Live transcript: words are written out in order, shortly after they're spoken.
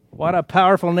What a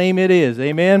powerful name it is.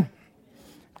 Amen.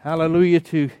 Hallelujah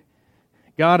to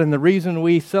God and the reason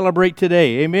we celebrate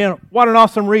today. Amen. What an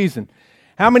awesome reason.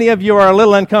 How many of you are a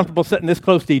little uncomfortable sitting this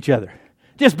close to each other?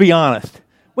 Just be honest.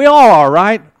 We all are,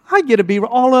 right? I get to be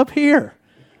all up here.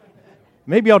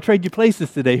 Maybe I'll trade you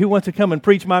places today. Who wants to come and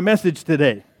preach my message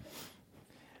today?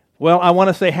 Well, I want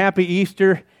to say happy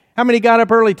Easter. How many got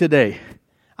up early today?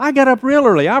 I got up real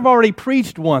early. I've already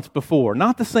preached once before.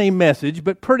 Not the same message,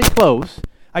 but pretty close.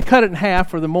 I cut it in half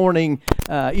for the morning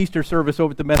Easter service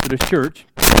over at the Methodist Church.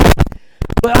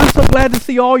 But I'm so glad to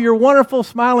see all your wonderful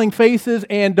smiling faces,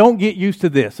 and don't get used to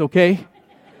this, okay?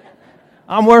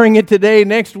 I'm wearing it today.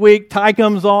 Next week, tie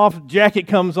comes off, jacket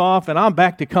comes off, and I'm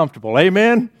back to comfortable.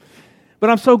 Amen? But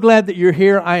I'm so glad that you're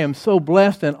here. I am so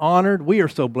blessed and honored. We are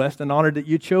so blessed and honored that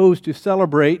you chose to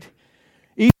celebrate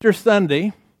Easter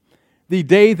Sunday, the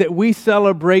day that we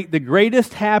celebrate the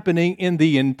greatest happening in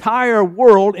the entire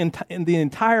world, in the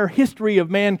entire history of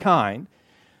mankind,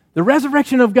 the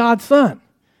resurrection of God's Son.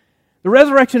 The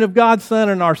resurrection of God's Son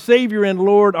and our Savior and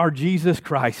Lord, our Jesus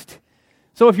Christ.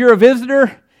 So if you're a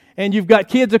visitor and you've got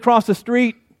kids across the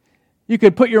street, you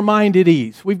could put your mind at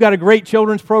ease. We've got a great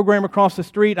children's program across the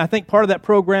street. I think part of that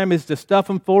program is to stuff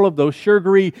them full of those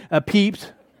sugary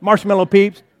peeps, marshmallow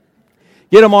peeps.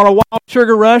 Get them on a wild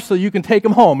sugar rush so you can take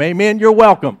them home. Amen? You're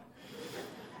welcome.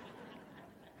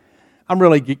 I'm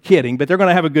really kidding, but they're going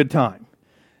to have a good time.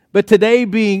 But today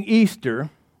being Easter,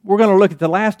 we're going to look at the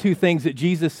last two things that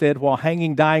Jesus said while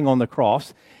hanging, dying on the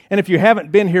cross. And if you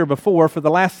haven't been here before, for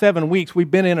the last 7 weeks, we've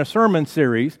been in a sermon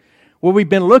series where we've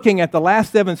been looking at the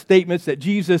last 7 statements that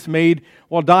Jesus made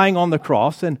while dying on the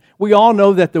cross. And we all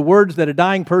know that the words that a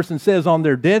dying person says on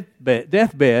their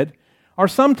deathbed are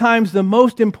sometimes the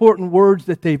most important words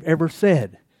that they've ever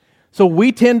said. So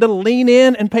we tend to lean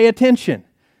in and pay attention.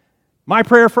 My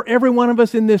prayer for every one of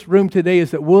us in this room today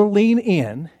is that we'll lean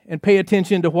in and pay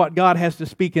attention to what God has to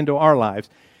speak into our lives.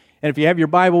 And if you have your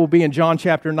Bible, we'll be in John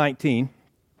chapter 19.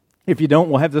 If you don't,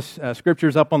 we'll have the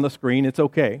scriptures up on the screen. It's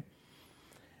okay.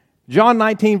 John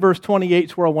 19, verse 28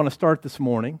 is where I want to start this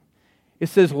morning. It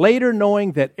says, "Later,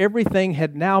 knowing that everything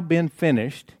had now been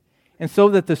finished, and so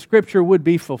that the scripture would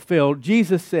be fulfilled,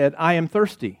 Jesus said, 'I am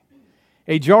thirsty.'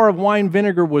 A jar of wine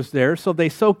vinegar was there, so they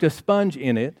soaked a sponge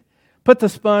in it, put the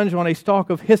sponge on a stalk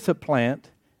of hyssop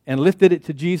plant, and lifted it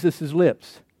to Jesus'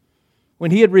 lips. When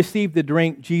he had received the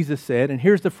drink, Jesus said," and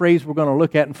here's the phrase we're going to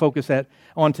look at and focus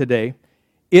on today,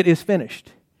 "It is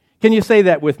finished." Can you say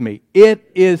that with me? It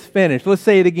is finished. Let's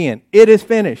say it again. It is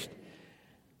finished.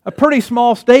 A pretty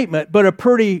small statement, but a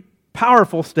pretty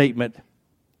powerful statement.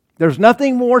 There's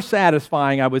nothing more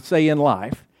satisfying, I would say, in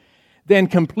life than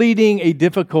completing a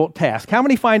difficult task. How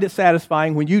many find it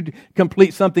satisfying when you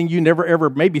complete something you never ever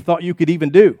maybe thought you could even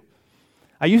do?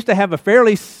 I used to have a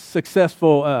fairly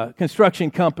successful construction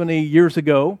company years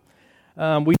ago.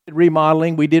 We did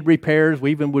remodeling, we did repairs,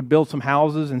 we even would build some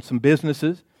houses and some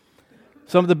businesses.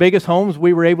 Some of the biggest homes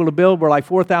we were able to build were like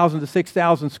 4,000 to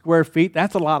 6,000 square feet.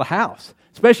 That's a lot of house,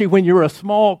 especially when you're a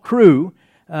small crew.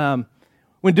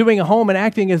 When doing a home and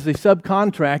acting as a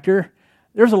subcontractor,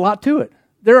 there's a lot to it.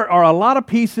 There are a lot of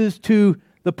pieces to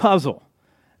the puzzle.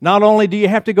 Not only do you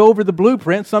have to go over the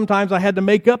blueprints, sometimes I had to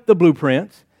make up the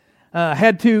blueprints,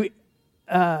 had to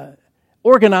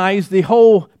organize the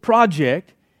whole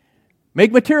project,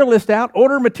 make material list out,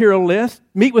 order material list,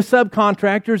 meet with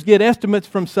subcontractors, get estimates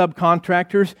from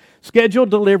subcontractors, schedule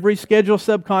delivery, schedule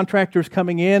subcontractors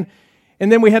coming in,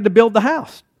 and then we had to build the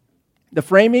house. The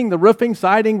framing, the roofing,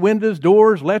 siding, windows,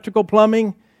 doors, electrical,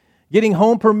 plumbing, getting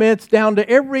home permits down to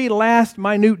every last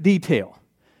minute detail.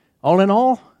 All in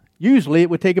all, usually it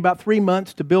would take about 3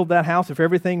 months to build that house if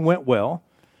everything went well.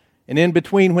 And in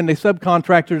between, when the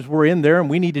subcontractors were in there and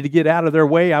we needed to get out of their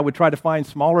way, I would try to find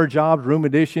smaller jobs, room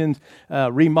additions,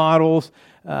 remodels,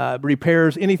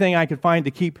 repairs, anything I could find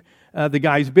to keep the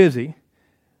guys busy.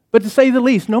 But to say the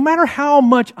least, no matter how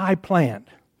much I planned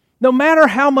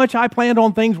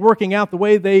on things working out the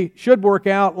way they should work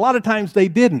out, a lot of times they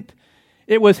didn't.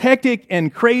 It was hectic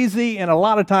and crazy, and a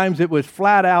lot of times it was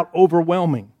flat out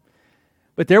overwhelming.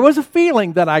 But there was a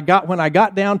feeling that I got when I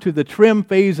got down to the trim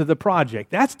phase of the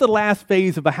project. That's the last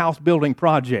phase of a house building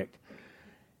project.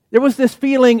 There was this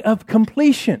feeling of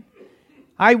completion.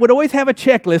 I would always have a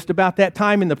checklist about that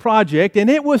time in the project, and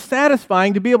it was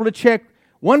satisfying to be able to check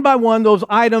one by one those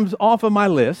items off of my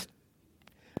list,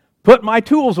 put my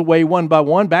tools away one by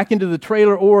one back into the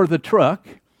trailer or the truck,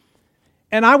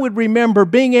 and I would remember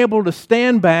being able to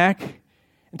stand back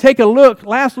and take a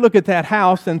last look at that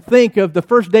house and think of the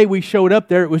first day we showed up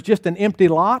there, it was just an empty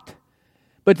lot.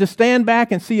 But to stand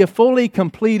back and see a fully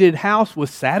completed house was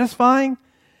satisfying.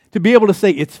 To be able to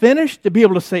say it's finished, to be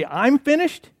able to say I'm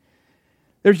finished.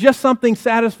 There's just something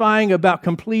satisfying about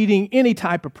completing any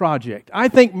type of project. I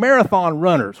think marathon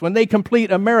runners, when they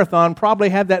complete a marathon, probably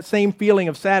have that same feeling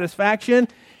of satisfaction,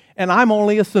 and I'm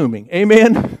only assuming.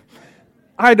 Amen?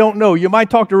 I don't know. You might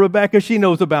talk to Rebecca. She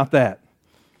knows about that.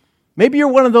 Maybe you're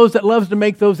one of those that loves to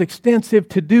make those extensive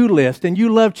to-do lists, and you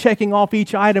love checking off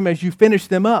each item as you finish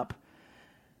them up.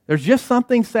 There's just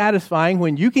something satisfying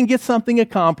when you can get something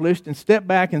accomplished and step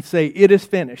back and say, it is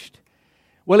finished.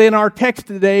 Well, in our text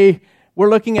today, we're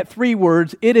looking at 3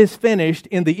 words, it is finished,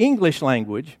 in the English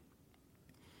language.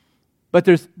 But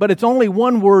it's only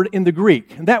one word in the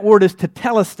Greek, and that word is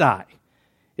tetelestai.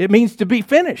 It means to be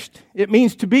finished. It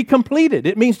means to be completed.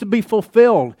 It means to be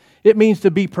fulfilled. It means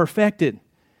to be perfected.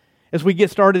 As we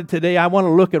get started today, I want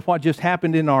to look at what just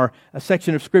happened in our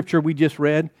section of Scripture we just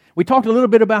read. We talked a little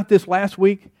bit about this last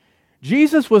week.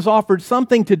 Jesus was offered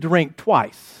something to drink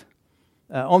twice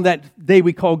on that day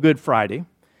we call Good Friday.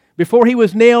 Before he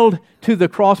was nailed to the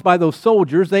cross by those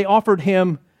soldiers, they offered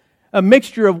him a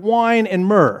mixture of wine and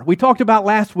myrrh. We talked about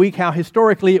last week how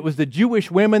historically it was the Jewish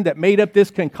women that made up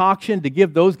this concoction to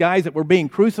give those guys that were being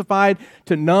crucified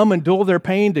to numb and dull their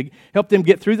pain, to help them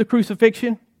get through the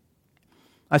crucifixion.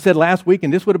 I said last week,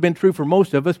 and this would have been true for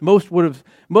most of us, most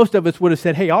of us would have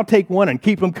said, hey, I'll take one and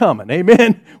keep them coming.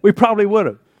 Amen? We probably would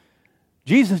have.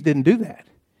 Jesus didn't do that.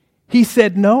 He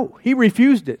said no. He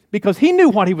refused it because he knew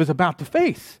what he was about to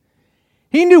face.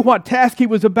 He knew what task he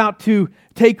was about to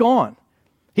take on.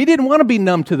 He didn't want to be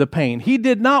numb to the pain. He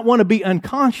did not want to be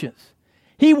unconscious.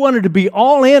 He wanted to be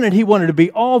all in, and he wanted to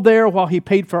be all there while he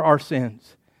paid for our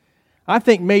sins. I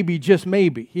think maybe, just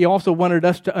maybe, he also wanted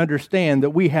us to understand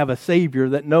that we have a Savior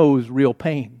that knows real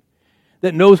pain,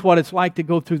 that knows what it's like to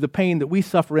go through the pain that we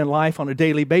suffer in life on a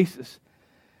daily basis.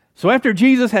 So after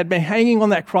Jesus had been hanging on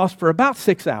that cross for about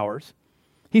 6 hours,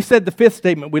 he said the 5th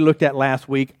statement we looked at last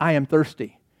week, I am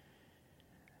thirsty.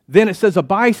 Then it says a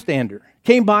bystander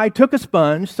came by, took a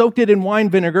sponge, soaked it in wine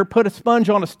vinegar, put a sponge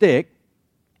on a stick,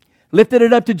 lifted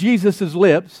it up to Jesus'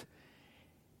 lips.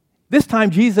 This time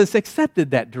Jesus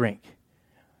accepted that drink.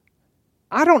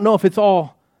 I don't know if it's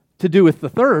all to do with the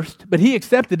thirst, but he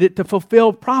accepted it to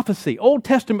fulfill prophecy, Old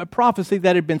Testament prophecy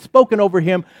that had been spoken over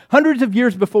him hundreds of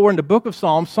years before in the book of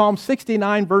Psalms, Psalm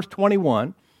 69, verse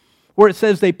 21, where it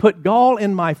says, they put gall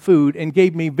in my food and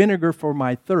gave me vinegar for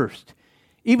my thirst.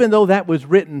 Even though that was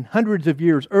written hundreds of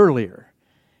years earlier,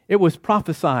 it was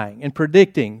prophesying and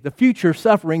predicting the future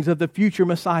sufferings of the future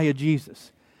Messiah,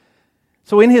 Jesus.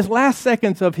 So in his last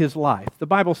seconds of his life, the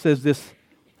Bible says this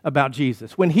about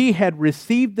Jesus. When he had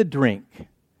received the drink,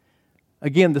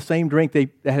 again, the same drink that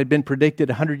had been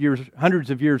predicted hundreds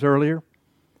of years earlier,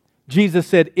 Jesus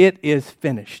said, it is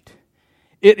finished.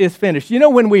 It is finished. You know,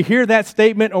 when we hear that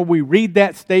statement or we read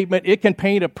that statement, it can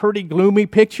paint a pretty gloomy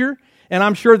picture. And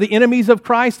I'm sure the enemies of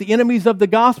Christ, the enemies of the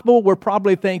gospel, were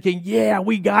probably thinking, yeah,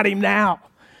 we got him now.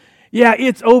 Yeah,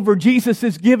 it's over. Jesus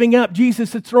is giving up.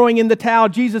 Jesus is throwing in the towel.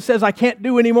 Jesus says, I can't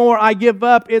do anymore. I give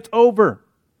up. It's over.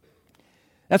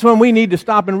 That's when we need to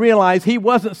stop and realize he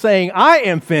wasn't saying, I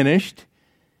am finished.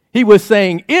 He was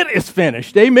saying, it is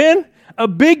finished. Amen? A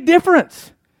big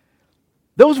difference.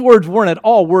 Those words weren't at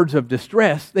all words of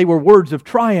distress. They were words of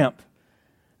triumph.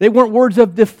 They weren't words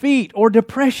of defeat or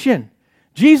depression.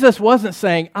 Jesus wasn't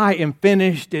saying, I am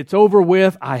finished, it's over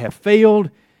with, I have failed.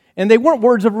 And they weren't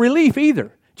words of relief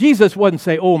either. Jesus wasn't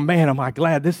saying, oh man, am I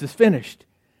glad this is finished.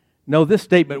 No, this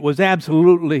statement was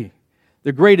absolutely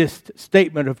the greatest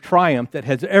statement of triumph that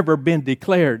has ever been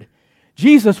declared.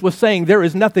 Jesus was saying, there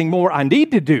is nothing more I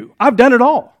need to do. I've done it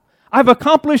all. I've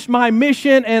accomplished my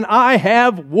mission and I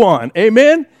have won.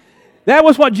 Amen? That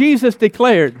was what Jesus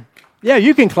declared. Yeah,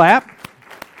 you can clap.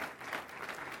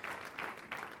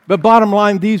 But bottom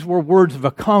line, these were words of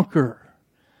a conqueror.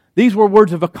 These were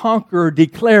words of a conqueror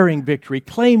declaring victory,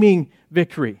 claiming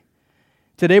victory.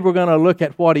 Today we're going to look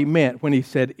at what he meant when he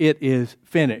said, it is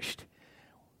finished.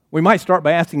 We might start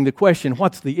by asking the question,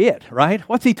 what's the it, right?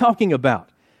 What's he talking about?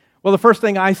 Well, the first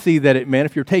thing I see that it meant,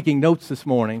 if you're taking notes this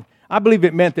morning, I believe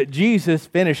it meant that Jesus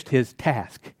finished his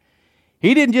task.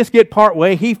 He didn't just get part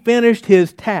way, he finished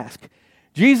his task.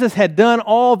 Jesus had done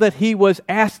all that he was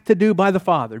asked to do by the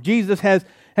Father. Jesus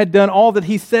had done all that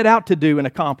he set out to do and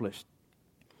accomplished.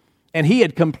 And he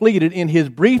had completed in his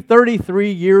brief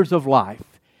 33 years of life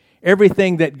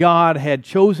everything that God had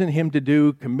chosen him to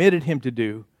do, committed him to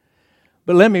do.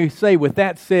 But let me say, with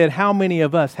that said, how many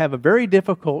of us have a very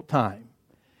difficult time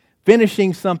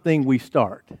finishing something we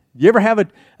start? You ever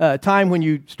have a time when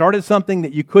you started something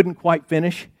that you couldn't quite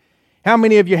finish? How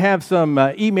many of you have some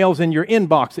emails in your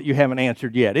inbox that you haven't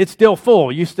answered yet? It's still full.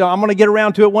 I'm going to get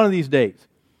around to it one of these days.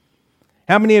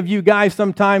 How many of you guys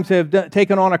sometimes have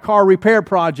taken on a car repair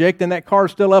project and that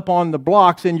car's still up on the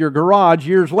blocks in your garage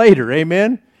years later?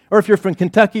 Amen? Or if you're from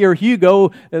Kentucky or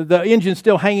Hugo, the engine's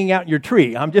still hanging out in your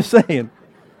tree. I'm just saying.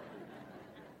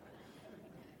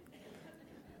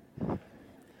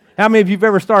 How many of you have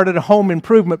ever started a home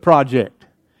improvement project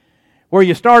where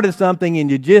you started something and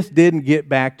you just didn't get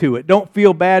back to it? Don't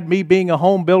feel bad. Me being a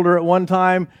home builder at one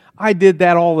time, I did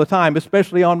that all the time,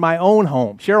 especially on my own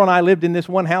home. Cheryl and I lived in this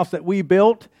one house that we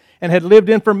built and had lived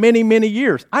in for many, many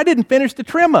years. I didn't finish the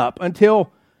trim up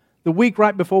until the week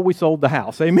right before we sold the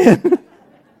house. Amen.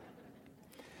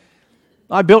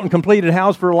 I built and completed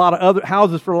houses for a lot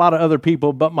of other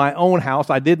people, but my own house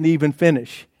I didn't even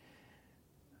finish.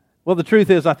 Well, the truth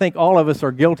is, I think all of us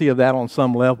are guilty of that on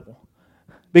some level,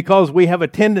 because we have a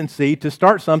tendency to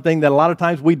start something that a lot of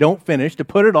times we don't finish, to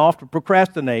put it off, to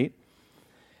procrastinate.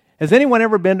 Has anyone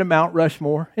ever been to Mount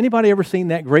Rushmore? Anybody ever seen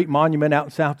that great monument out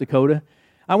in South Dakota?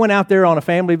 I went out there on a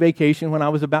family vacation when I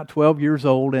was about 12 years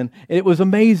old, and it was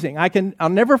amazing. I'll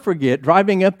never forget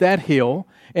driving up that hill,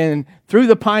 and through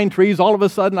the pine trees, all of a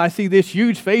sudden I see this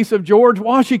huge face of George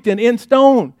Washington in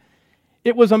stone.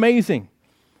 It was amazing.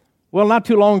 Well, not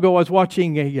too long ago, I was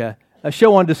watching a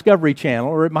show on Discovery Channel,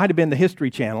 or it might have been the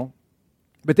History Channel,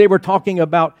 but they were talking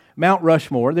about Mount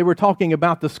Rushmore. They were talking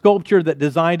about the sculpture that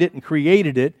designed it and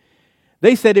created it.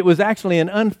 They said it was actually an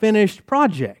unfinished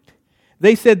project.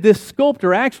 They said this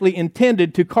sculptor actually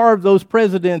intended to carve those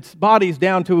presidents' bodies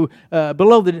down to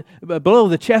below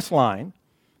the chest line,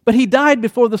 but he died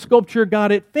before the sculpture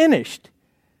got it finished.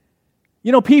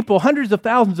 You know, hundreds of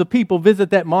thousands of people visit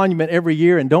that monument every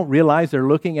year and don't realize they're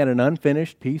looking at an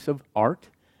unfinished piece of art,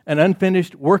 an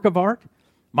unfinished work of art.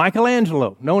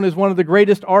 Michelangelo, known as one of the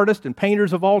greatest artists and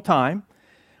painters of all time,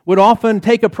 would often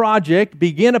take a project,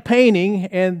 begin a painting,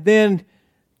 and then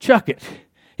chuck it.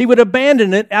 He would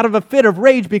abandon it out of a fit of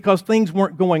rage because things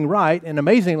weren't going right, and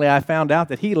amazingly, I found out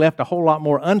that he left a whole lot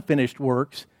more unfinished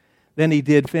works than he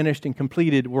did finished and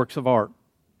completed works of art.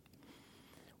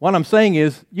 What I'm saying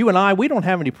is, you and I, we don't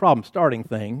have any problem starting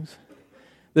things.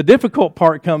 The difficult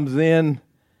part comes in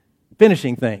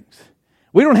finishing things.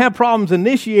 We don't have problems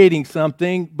initiating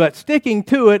something, but sticking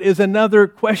to it is another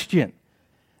question.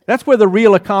 That's where the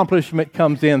real accomplishment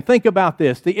comes in. Think about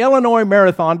this. The Illinois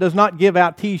Marathon does not give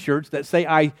out T-shirts that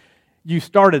say, you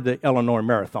started the Illinois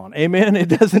Marathon. Amen? It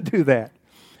doesn't do that.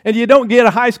 And you don't get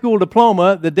a high school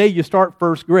diploma the day you start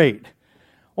first grade.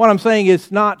 What I'm saying is,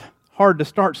 it's not hard to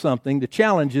start something. The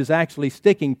challenge is actually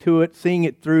sticking to it, seeing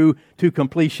it through to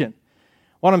completion.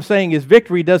 What I'm saying is,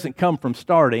 victory doesn't come from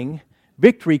starting.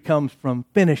 Victory comes from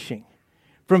finishing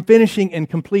and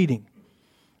completing.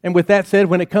 And with that said,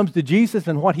 when it comes to Jesus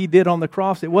and what He did on the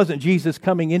cross, it wasn't Jesus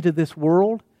coming into this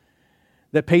world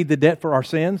that paid the debt for our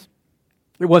sins.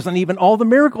 It wasn't even all the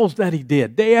miracles that He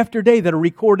did day after day that are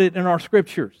recorded in our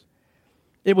Scriptures.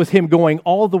 It was Him going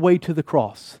all the way to the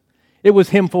cross. It was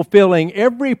Him fulfilling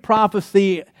every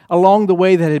prophecy along the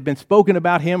way that had been spoken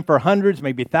about Him for hundreds,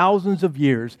 maybe thousands of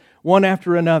years, one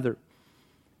after another.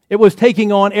 It was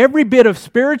taking on every bit of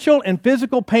spiritual and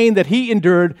physical pain that He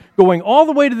endured, going all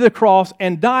the way to the cross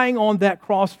and dying on that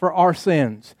cross for our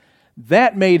sins.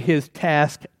 That made His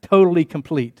task totally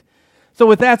complete. So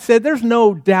with that said, there's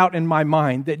no doubt in my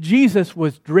mind that Jesus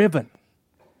was driven.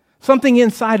 Something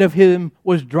inside of Him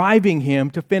was driving Him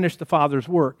to finish the Father's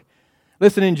work.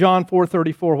 Listen in John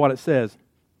 4:34 what it says.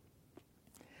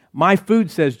 My food,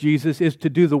 says Jesus, is to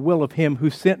do the will of Him who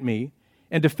sent me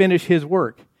and to finish His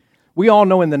work. We all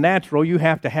know in the natural you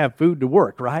have to have food to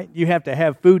work, right? You have to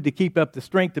have food to keep up the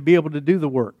strength to be able to do the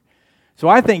work. So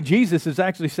I think Jesus is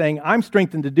actually saying, I'm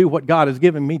strengthened to do what God has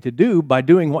given me to do by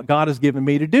doing what God has given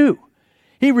me to do.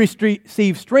 He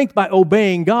received strength by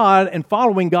obeying God and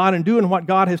following God and doing what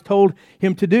God has told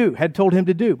him to do, had told him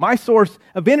to do. My source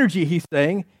of energy, he's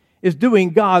saying, is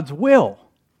doing God's will.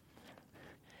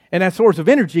 And that source of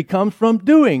energy comes from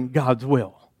doing God's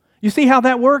will. You see how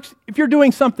that works? If you're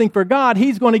doing something for God,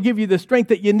 He's going to give you the strength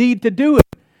that you need to do it.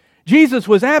 Jesus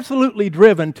was absolutely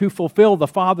driven to fulfill the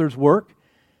Father's work.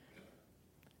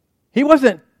 He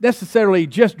wasn't necessarily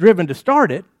just driven to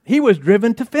start it. He was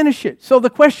driven to finish it. So the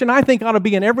question I think ought to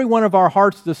be in every one of our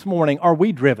hearts this morning, are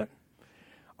we driven?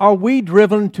 Are we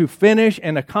driven to finish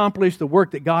and accomplish the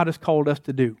work that God has called us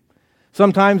to do?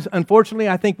 Sometimes, unfortunately,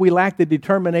 I think we lack the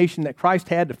determination that Christ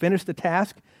had to finish the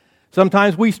task.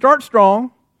 Sometimes we start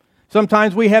strong.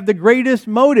 Sometimes we have the greatest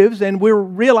motives and we're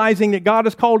realizing that God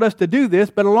has called us to do this,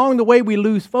 but along the way we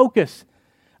lose focus.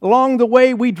 Along the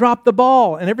way we drop the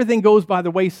ball and everything goes by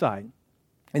the wayside.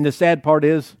 And the sad part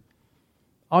is,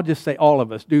 I'll just say all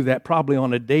of us do that probably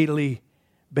on a daily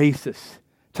basis,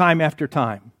 time after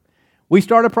time. We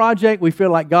start a project we feel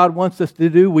like God wants us to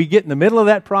do. We get in the middle of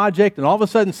that project, and all of a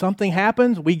sudden something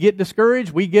happens. We get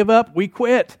discouraged. We give up. We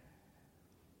quit.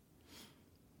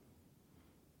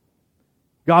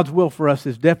 God's will for us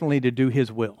is definitely to do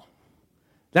His will.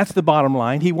 That's the bottom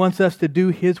line. He wants us to do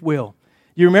His will.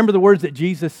 You remember the words that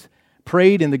Jesus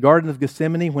prayed in the Garden of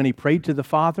Gethsemane when He prayed to the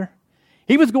Father?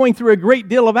 He was going through a great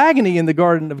deal of agony in the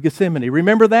Garden of Gethsemane.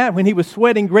 Remember that? When He was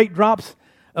sweating great drops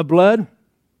of blood?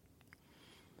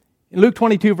 In Luke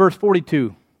 22, verse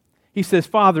 42, He says,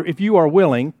 Father, if you are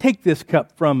willing, take this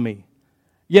cup from me.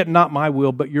 Yet not my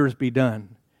will, but yours be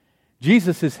done.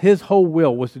 His whole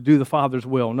will was to do the Father's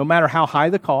will, no matter how high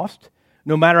the cost,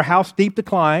 no matter how steep the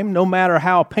climb, no matter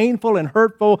how painful and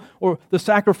hurtful or the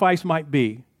sacrifice might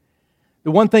be.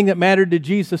 The one thing that mattered to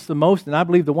Jesus the most, and I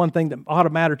believe the one thing that ought to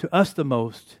matter to us the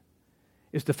most,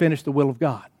 is to finish the will of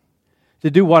God, to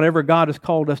do whatever God has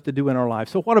called us to do in our lives.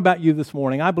 So what about you this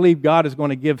morning? I believe God is going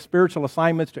to give spiritual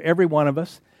assignments to every one of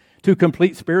us to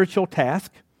complete spiritual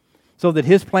tasks so that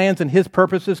His plans and His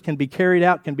purposes can be carried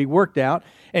out, can be worked out.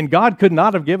 And God could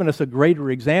not have given us a greater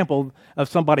example of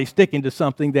somebody sticking to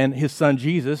something than His Son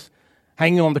Jesus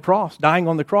hanging on the cross, dying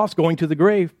on the cross, going to the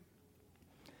grave.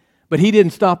 But He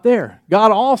didn't stop there.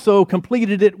 God also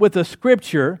completed it with a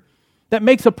scripture that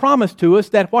makes a promise to us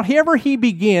that whatever He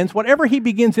begins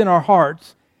in our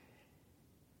hearts,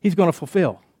 He's going to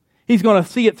fulfill. He's going to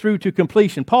see it through to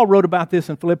completion. Paul wrote about this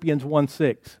in Philippians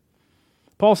 1:6.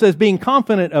 Paul says, being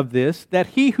confident of this, that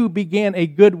He who began a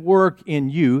good work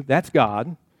in you, that's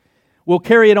God, will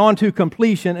carry it on to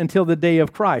completion until the day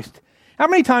of Christ. How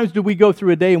many times do we go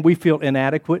through a day and we feel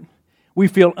inadequate? We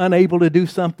feel unable to do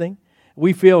something.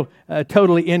 We feel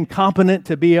totally incompetent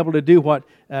to be able to do what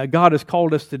God has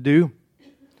called us to do.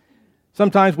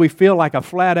 Sometimes we feel like a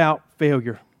flat-out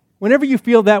failure. Whenever you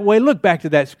feel that way, look back to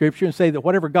that scripture and say that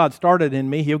whatever God started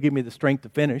in me, He'll give me the strength to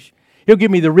finish. He'll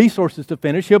give me the resources to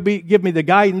finish. He'll give me the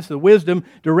guidance, the wisdom,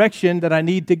 direction that I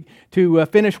need to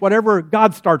finish whatever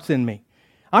God starts in me.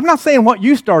 I'm not saying what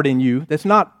you start in you, that's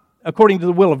not according to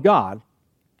the will of God.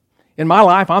 In my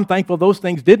life, I'm thankful those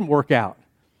things didn't work out.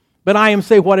 But I am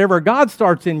saying whatever God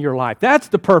starts in your life, that's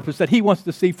the purpose that He wants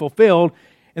to see fulfilled,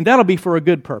 and that'll be for a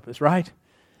good purpose, right?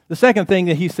 The second thing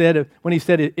that He said when He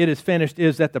said it is finished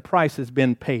is that the price has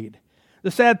been paid. The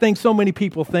sad thing, so many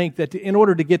people think that in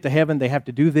order to get to heaven, they have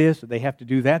to do this or they have to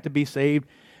do that to be saved.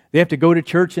 They have to go to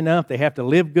church enough. They have to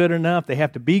live good enough. They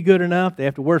have to be good enough. They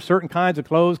have to wear certain kinds of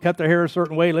clothes, cut their hair a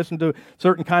certain way, listen to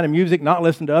certain kind of music, not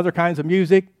listen to other kinds of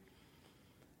music.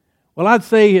 Well, I'd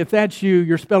say if that's you,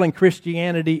 you're spelling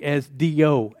Christianity as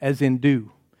D-O, as in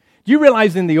do. Do you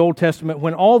realize in the Old Testament,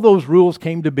 when all those rules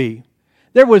came to be,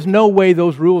 there was no way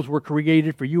those rules were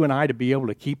created for you and I to be able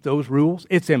to keep those rules.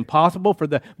 It's impossible for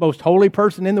the most holy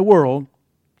person in the world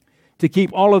to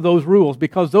keep all of those rules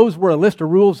because those were a list of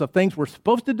rules of things we're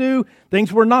supposed to do,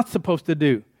 things we're not supposed to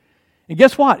do. And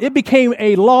guess what? It became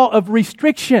a law of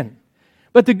restriction.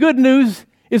 But the good news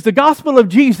is the gospel of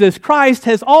Jesus Christ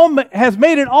has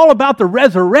made it all about the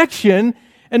resurrection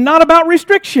and not about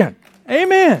restriction.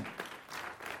 Amen.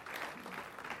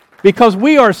 Because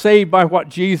we are saved by what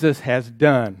Jesus has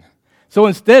done. So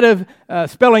instead of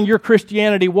spelling your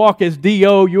Christianity walk as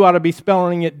D-O, you ought to be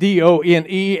spelling it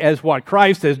D-O-N-E as what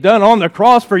Christ has done on the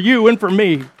cross for you and for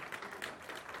me.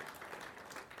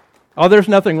 Oh, there's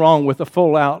nothing wrong with a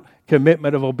full-out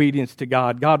commitment of obedience to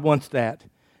God. God wants that.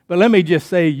 But let me just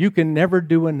say, you can never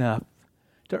do enough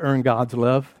to earn God's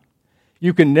love.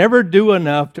 You can never do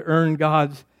enough to earn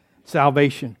God's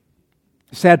salvation.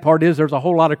 The sad part is there's a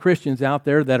whole lot of Christians out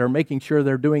there that are making sure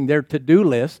they're doing their to-do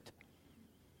list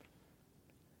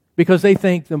because they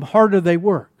think the harder they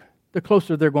work, the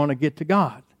closer they're going to get to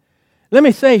God. Let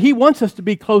me say, He wants us to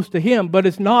be close to Him, but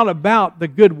it's not about the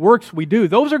good works we do.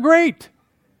 Those are great.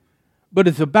 But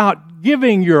it's about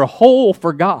giving your whole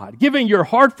for God, giving your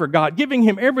heart for God, giving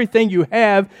Him everything you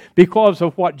have because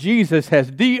of what Jesus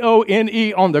has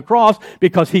D-O-N-E on the cross,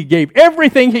 because He gave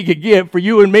everything He could give for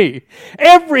you and me.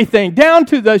 Everything, down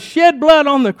to the shed blood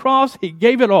on the cross, He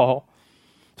gave it all.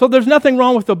 So there's nothing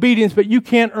wrong with obedience, but you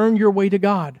can't earn your way to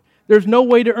God. There's no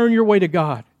way to earn your way to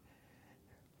God.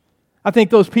 I think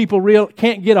those people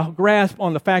can't get a grasp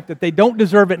on the fact that they don't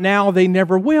deserve it now, they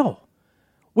never will.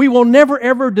 We will never,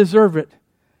 ever deserve it.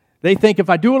 They think if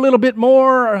I do a little bit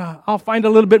more, I'll find a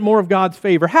little bit more of God's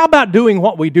favor. How about doing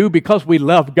what we do because we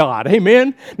love God?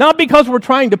 Amen? Not because we're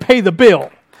trying to pay the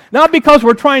bill. Not because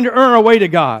we're trying to earn our way to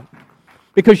God.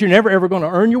 Because you're never, ever going to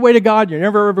earn your way to God. You're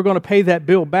never, ever going to pay that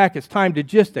bill back. It's time to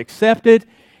just accept it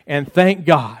and thank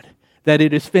God that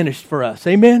it is finished for us.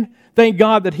 Amen? Thank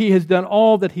God that He has done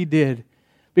all that He did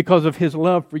because of His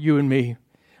love for you and me.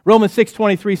 Romans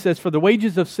 6:23 says, "For the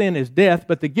wages of sin is death,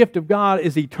 but the gift of God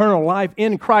is eternal life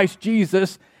in Christ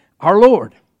Jesus our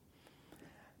Lord."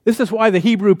 This is why the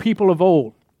Hebrew people of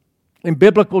old, in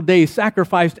biblical days,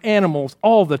 sacrificed animals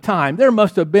all the time. There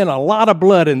must have been a lot of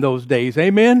blood in those days,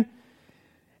 amen?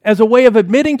 As a way of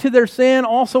admitting to their sin,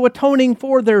 also atoning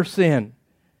for their sin.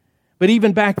 But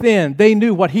even back then, they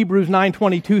knew what Hebrews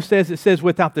 9:22 says. It says,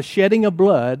 "Without the shedding of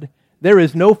blood, there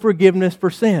is no forgiveness for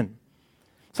sin."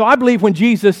 So I believe when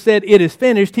Jesus said, "It is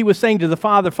finished," He was saying to the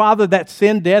Father, "Father, that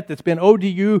sin debt that's been owed to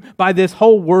you by this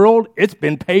whole world, it's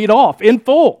been paid off in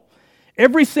full.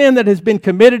 Every sin that has been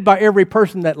committed by every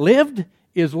person that lived,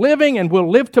 is living, and will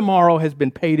live tomorrow has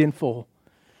been paid in full."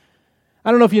 I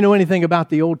don't know if you know anything about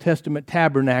the Old Testament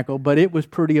tabernacle, but it was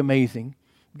pretty amazing.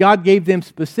 God gave them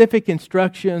specific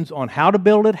instructions on how to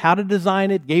build it, how to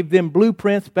design it, gave them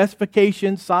blueprints,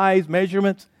 specifications, size,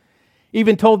 measurements,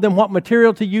 even told them what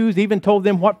material to use, even told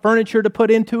them what furniture to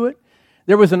put into it.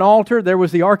 There was an altar, there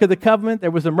was the Ark of the Covenant, there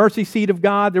was a mercy seat of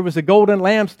God, there was a golden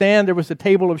lampstand, there was a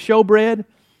table of showbread.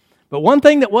 But one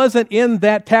thing that wasn't in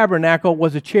that tabernacle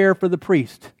was a chair for the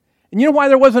priest. And you know why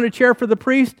there wasn't a chair for the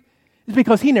priest? It's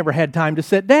because he never had time to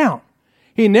sit down.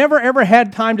 He never ever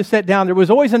had time to sit down. There was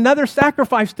always another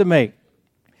sacrifice to make.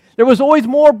 There was always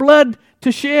more blood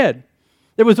to shed.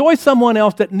 There was always someone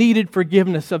else that needed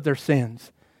forgiveness of their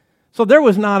sins. So there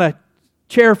was not a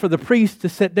chair for the priest to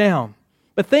sit down.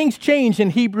 But things changed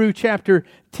in Hebrew chapter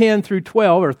 10 through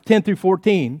 12, or 10 through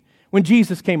 14, when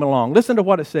Jesus came along. Listen to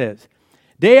what it says.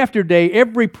 "Day after day,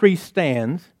 every priest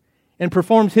stands and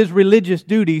performs his religious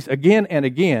duties again and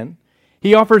again.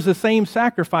 He offers the same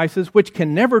sacrifices which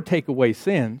can never take away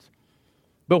sins.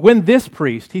 But when this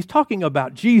priest," he's talking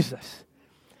about Jesus,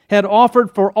 "had offered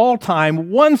for all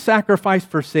time one sacrifice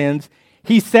for sins,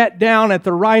 he sat down at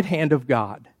the right hand of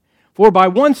God. For by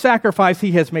one sacrifice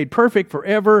he has made perfect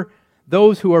forever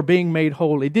those who are being made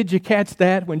holy." Did you catch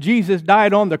that? When Jesus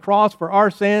died on the cross for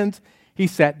our sins, He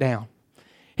sat down.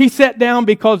 He sat down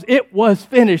because it was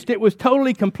finished. It was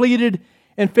totally completed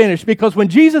and finished. Because when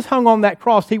Jesus hung on that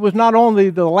cross, He was not only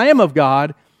the Lamb of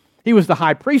God, He was the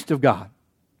high priest of God.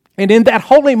 And in that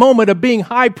holy moment of being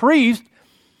high priest,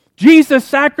 Jesus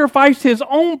sacrificed His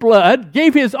own blood,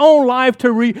 gave His own life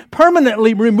to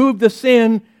permanently remove the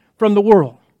sin from the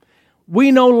world. We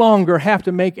no longer have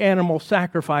to make animal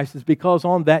sacrifices because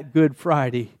on that Good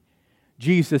Friday,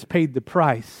 Jesus paid the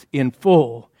price in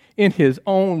full in His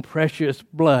own precious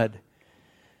blood.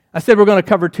 I said we're going to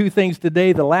cover two things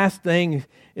today. The last thing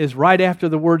is right after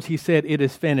the words He said, "It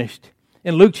is finished."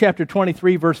 In Luke chapter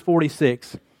 23, verse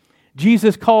 46,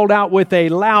 Jesus called out with a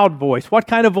loud voice. What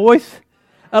kind of voice?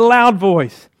 A loud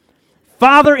voice.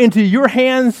 "Father, into your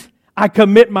hands I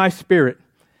commit my spirit."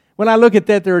 When I look at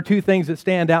that, there are two things that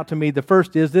stand out to me. The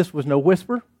first is this was no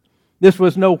whisper. This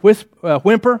was no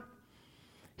whimper.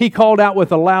 He called out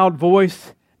with a loud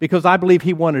voice because I believe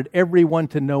He wanted everyone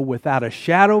to know without a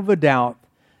shadow of a doubt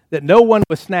that no one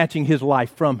was snatching His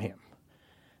life from Him.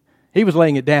 He was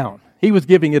laying it down. He was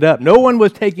giving it up. No one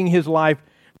was taking His life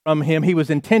from Him. He was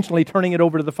intentionally turning it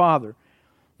over to the Father.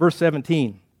 Verse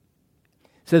 17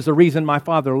 says, "The reason my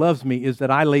Father loves me is that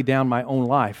I lay down my own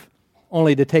life,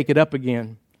 only to take it up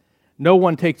again. No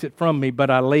one takes it from me, but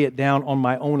I lay it down on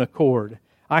my own accord.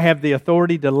 I have the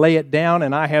authority to lay it down,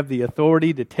 and I have the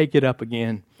authority to take it up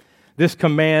again. This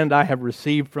command I have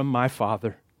received from my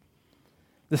Father."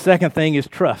 The second thing is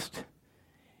trust.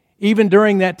 Even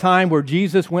during that time where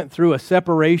Jesus went through a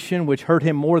separation which hurt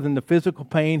Him more than the physical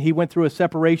pain, He went through a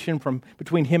separation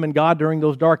between Him and God during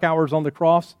those dark hours on the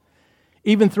cross.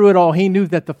 Even through it all, He knew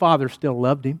that the Father still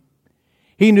loved Him.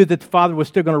 He knew that the Father was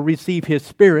still going to receive His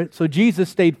Spirit, so Jesus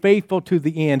stayed faithful to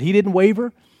the end. He didn't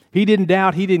waver. He didn't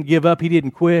doubt. He didn't give up. He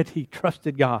didn't quit. He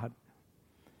trusted God.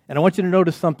 And I want you to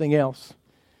notice something else,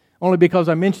 only because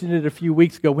I mentioned it a few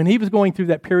weeks ago. When He was going through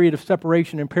that period of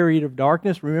separation and period of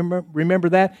darkness, remember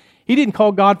that? He didn't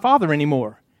call God Father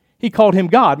anymore. He called Him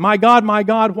God. My God,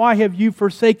 why have you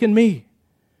forsaken me?"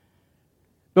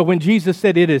 But when Jesus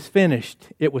said, "It is finished,"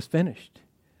 it was finished.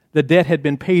 The debt had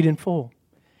been paid in full.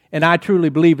 And I truly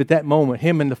believe at that moment,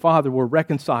 Him and the Father were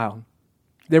reconciled.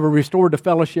 They were restored to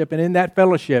fellowship, and in that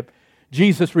fellowship,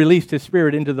 Jesus released His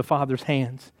Spirit into the Father's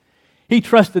hands. He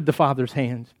trusted the Father's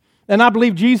hands. And I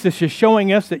believe Jesus is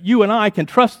showing us that you and I can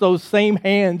trust those same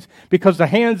hands because the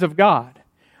hands of God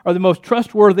are the most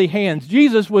trustworthy hands.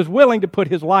 Jesus was willing to put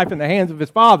His life in the hands of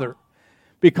His Father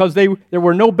because there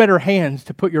were no better hands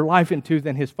to put your life into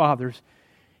than His Father's.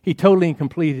 He totally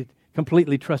and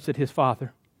completely trusted His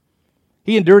Father.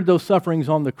 He endured those sufferings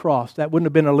on the cross. That wouldn't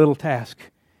have been a little task.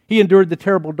 He endured the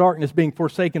terrible darkness being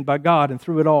forsaken by God, and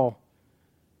through it all,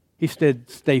 he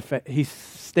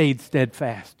stayed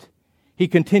steadfast. He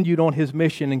continued on his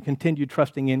mission and continued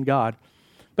trusting in God.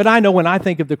 But I know when I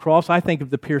think of the cross, I think of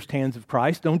the pierced hands of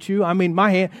Christ, don't you? I mean,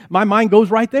 my mind goes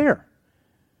right there.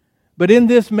 But in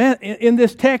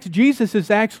this text, Jesus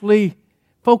is actually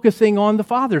focusing on the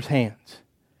Father's hands.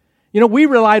 You know, we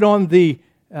relied on the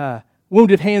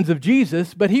wounded hands of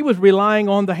Jesus, but he was relying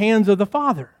on the hands of the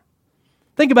Father.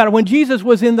 Think about it. When Jesus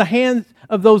was in the hands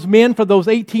of those men for those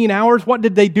 18 hours, what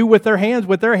did they do with their hands?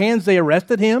 With their hands, they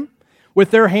arrested him.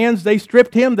 With their hands, they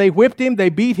stripped him, they whipped him, they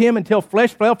beat him until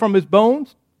flesh fell from his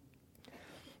bones.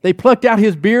 They plucked out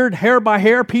his beard, hair by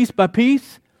hair, piece by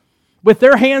piece. With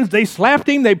their hands, they slapped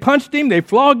him, they punched him, they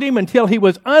flogged him until he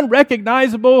was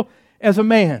unrecognizable as a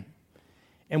man.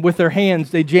 And with their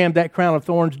hands, they jammed that crown of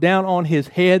thorns down on his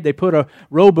head. They put a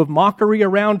robe of mockery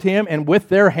around him, and with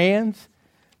their hands,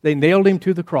 they nailed him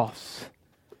to the cross.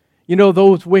 You know,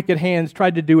 those wicked hands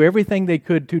tried to do everything they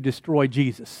could to destroy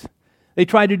Jesus. They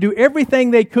tried to do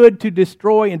everything they could to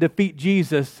destroy and defeat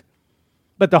Jesus.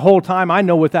 But the whole time, I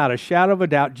know without a shadow of a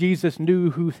doubt, Jesus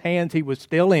knew whose hands he was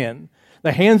still in,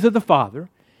 the hands of the Father.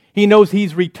 He knows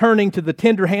he's returning to the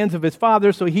tender hands of his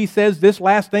Father, so he says this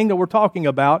last thing that we're talking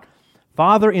about,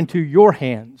 Father, into your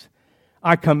hands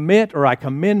I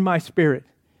commend my spirit.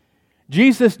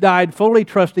 Jesus died fully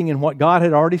trusting in what God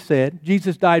had already said.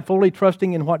 Jesus died fully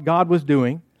trusting in what God was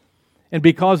doing. And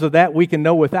because of that, we can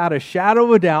know without a shadow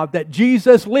of a doubt that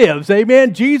Jesus lives.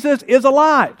 Amen? Jesus is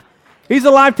alive. He's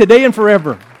alive today and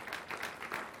forever.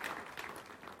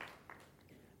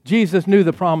 Jesus knew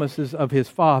the promises of his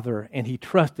Father, and he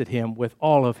trusted him with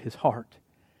all of his heart.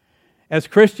 As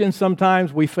Christians,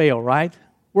 sometimes we fail, right?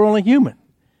 We're only human.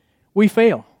 We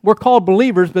fail. We're called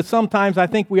believers, but sometimes I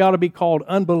think we ought to be called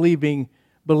unbelieving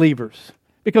believers.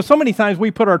 Because so many times we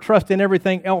put our trust in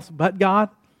everything else but God.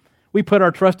 We put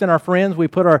our trust in our friends. We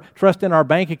put our trust in our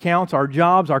bank accounts, our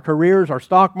jobs, our careers, our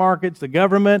stock markets, the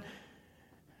government,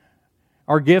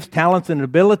 our gifts, talents, and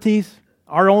abilities,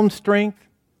 our own strength,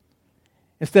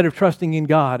 instead of trusting in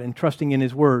God and trusting in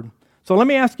His Word. So let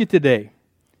me ask you today,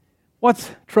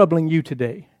 what's troubling you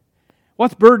today?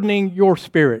 What's burdening your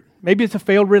spirit? Maybe it's a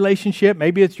failed relationship.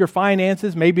 Maybe it's your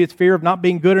finances. Maybe it's fear of not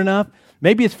being good enough.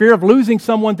 Maybe it's fear of losing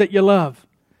someone that you love.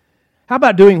 How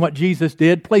about doing what Jesus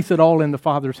did? Place it all in the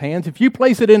Father's hands. If you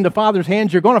place it in the Father's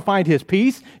hands, you're going to find His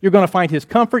peace. You're going to find His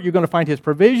comfort. You're going to find His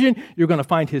provision. You're going to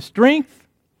find His strength.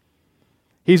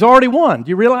 He's already won. Do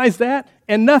you realize that?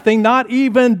 And nothing, not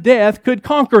even death, could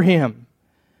conquer Him.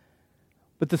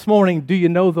 But this morning, do you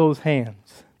know those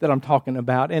hands that I'm talking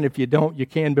about? And if you don't, you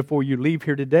can before you leave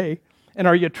here today. And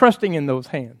are you trusting in those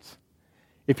hands?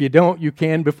 If you don't, you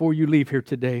can before you leave here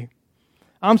today.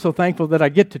 I'm so thankful that I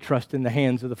get to trust in the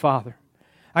hands of the Father.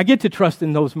 I get to trust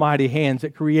in those mighty hands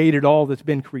that created all that's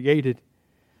been created.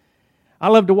 I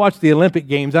love to watch the Olympic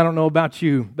Games. I don't know about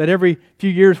you, but every few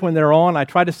years when they're on, I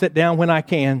try to sit down when I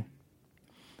can.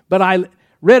 But I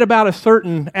read about a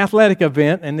certain athletic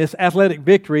event and this athletic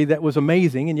victory that was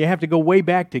amazing, and you have to go way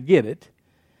back to get it.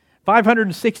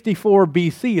 564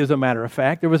 BC, as a matter of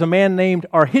fact, there was a man named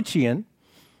Archician.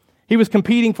 He was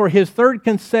competing for his third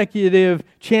consecutive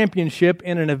championship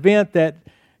in an event that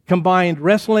combined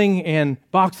wrestling and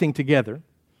boxing together.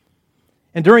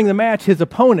 And during the match, his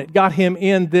opponent got him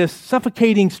in this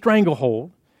suffocating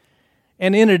stranglehold.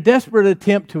 And in a desperate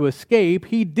attempt to escape,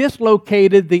 he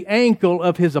dislocated the ankle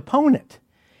of his opponent.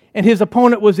 And his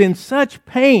opponent was in such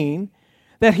pain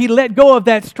that he let go of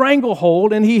that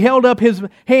stranglehold and he held up his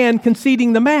hand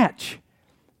conceding the match.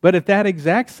 But at that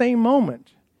exact same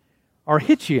moment,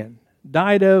 Archician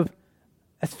died of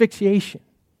asphyxiation.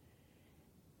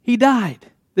 He died.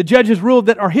 The judges ruled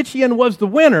that Archician was the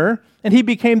winner, and he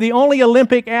became the only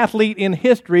Olympic athlete in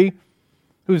history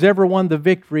who's ever won the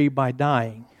victory by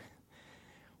dying.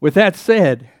 With that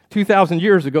said, 2,000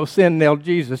 years ago, sin nailed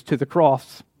Jesus to the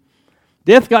cross.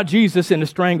 Death got Jesus in a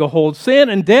stranglehold. Sin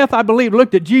and death, I believe,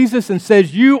 looked at Jesus and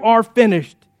says, "You are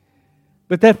finished."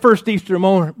 But that first Easter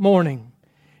morning,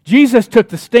 Jesus took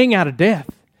the sting out of death.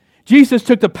 Jesus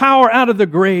took the power out of the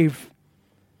grave.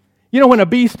 You know, when a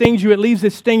bee stings you, it leaves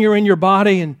its stinger in your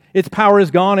body and its power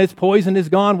is gone, its poison is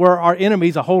gone. Where our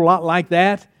enemy's a whole lot like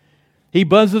that. He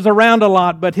buzzes around a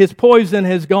lot, but his poison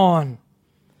has gone.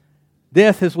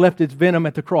 Death has left its venom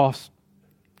at the cross.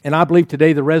 And I believe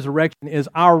today the resurrection is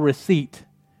our receipt,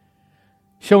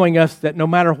 showing us that no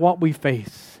matter what we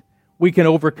face, we can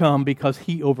overcome because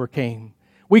He overcame.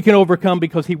 We can overcome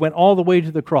because He went all the way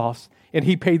to the cross and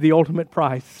He paid the ultimate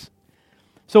price.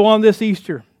 So on this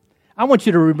Easter, I want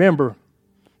you to remember,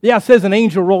 it says an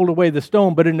angel rolled away the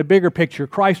stone, but in the bigger picture,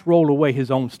 Christ rolled away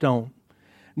His own stone.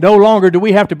 No longer do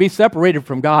we have to be separated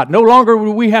from God. No longer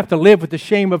do we have to live with the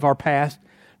shame of our past.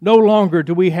 No longer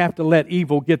do we have to let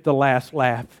evil get the last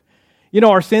laugh. You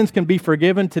know, our sins can be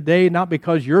forgiven today, not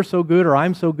because you're so good or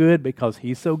I'm so good, because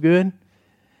He's so good.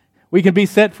 We can be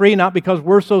set free not because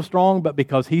we're so strong, but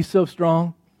because He's so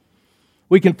strong.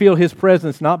 We can feel His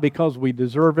presence not because we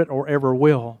deserve it or ever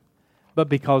will, but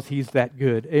because He's that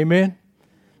good. Amen?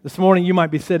 This morning you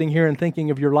might be sitting here and thinking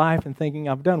of your life and thinking,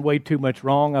 I've done way too much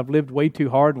wrong. I've lived way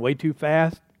too hard and way too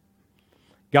fast.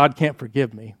 God can't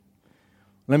forgive me.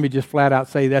 Let me just flat out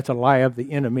say that's a lie of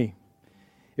the enemy.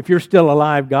 If you're still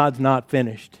alive, God's not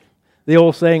finished. The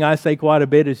old saying I say quite a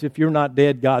bit is, if you're not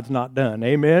dead, God's not done.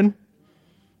 Amen?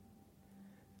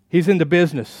 He's in the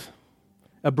business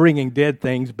of bringing dead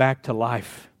things back to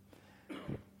life.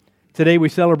 Today we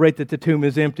celebrate that the tomb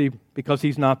is empty because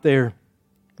He's not there.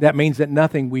 That means that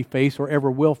nothing we face or ever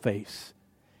will face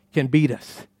can beat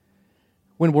us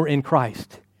when we're in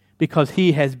Christ, because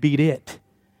He has beat it.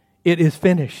 It is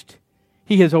finished.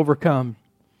 He has overcome.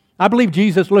 I believe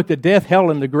Jesus looked at death,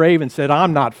 hell, and the grave and said,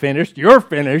 I'm not finished. You're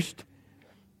finished,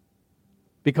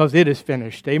 because it is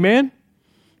finished. Amen?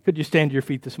 Could you stand to your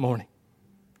feet this morning?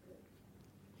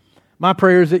 My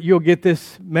prayer is that you'll get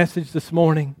this message this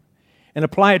morning and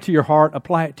apply it to your heart,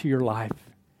 apply it to your life.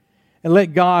 And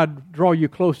let God draw you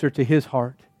closer to His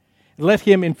heart. And let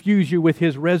Him infuse you with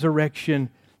His resurrection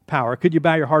power. Could you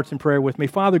bow your hearts in prayer with me?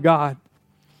 Father God,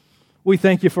 we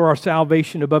thank You for our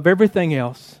salvation above everything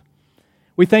else.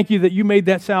 We thank You that You made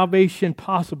that salvation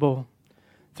possible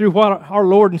through what our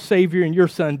Lord and Savior and Your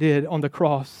Son did on the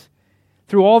cross.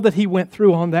 Through all that He went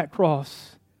through on that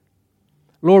cross.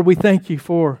 Lord, we thank You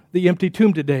for the empty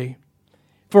tomb today.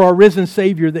 For our risen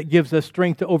Savior that gives us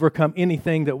strength to overcome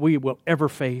anything that we will ever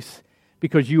face,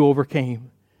 because You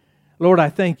overcame. Lord, I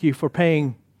thank You for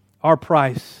paying our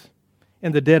price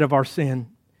and the debt of our sin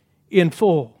in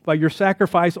full by Your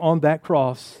sacrifice on that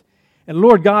cross. And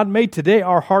Lord God, may today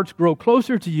our hearts grow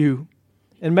closer to You,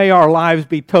 and may our lives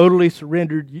be totally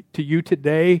surrendered to You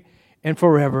today and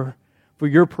forever, for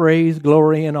Your praise,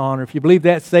 glory, and honor. If you believe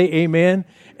that, say amen.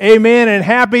 Amen, and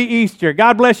happy Easter.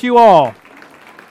 God bless you all.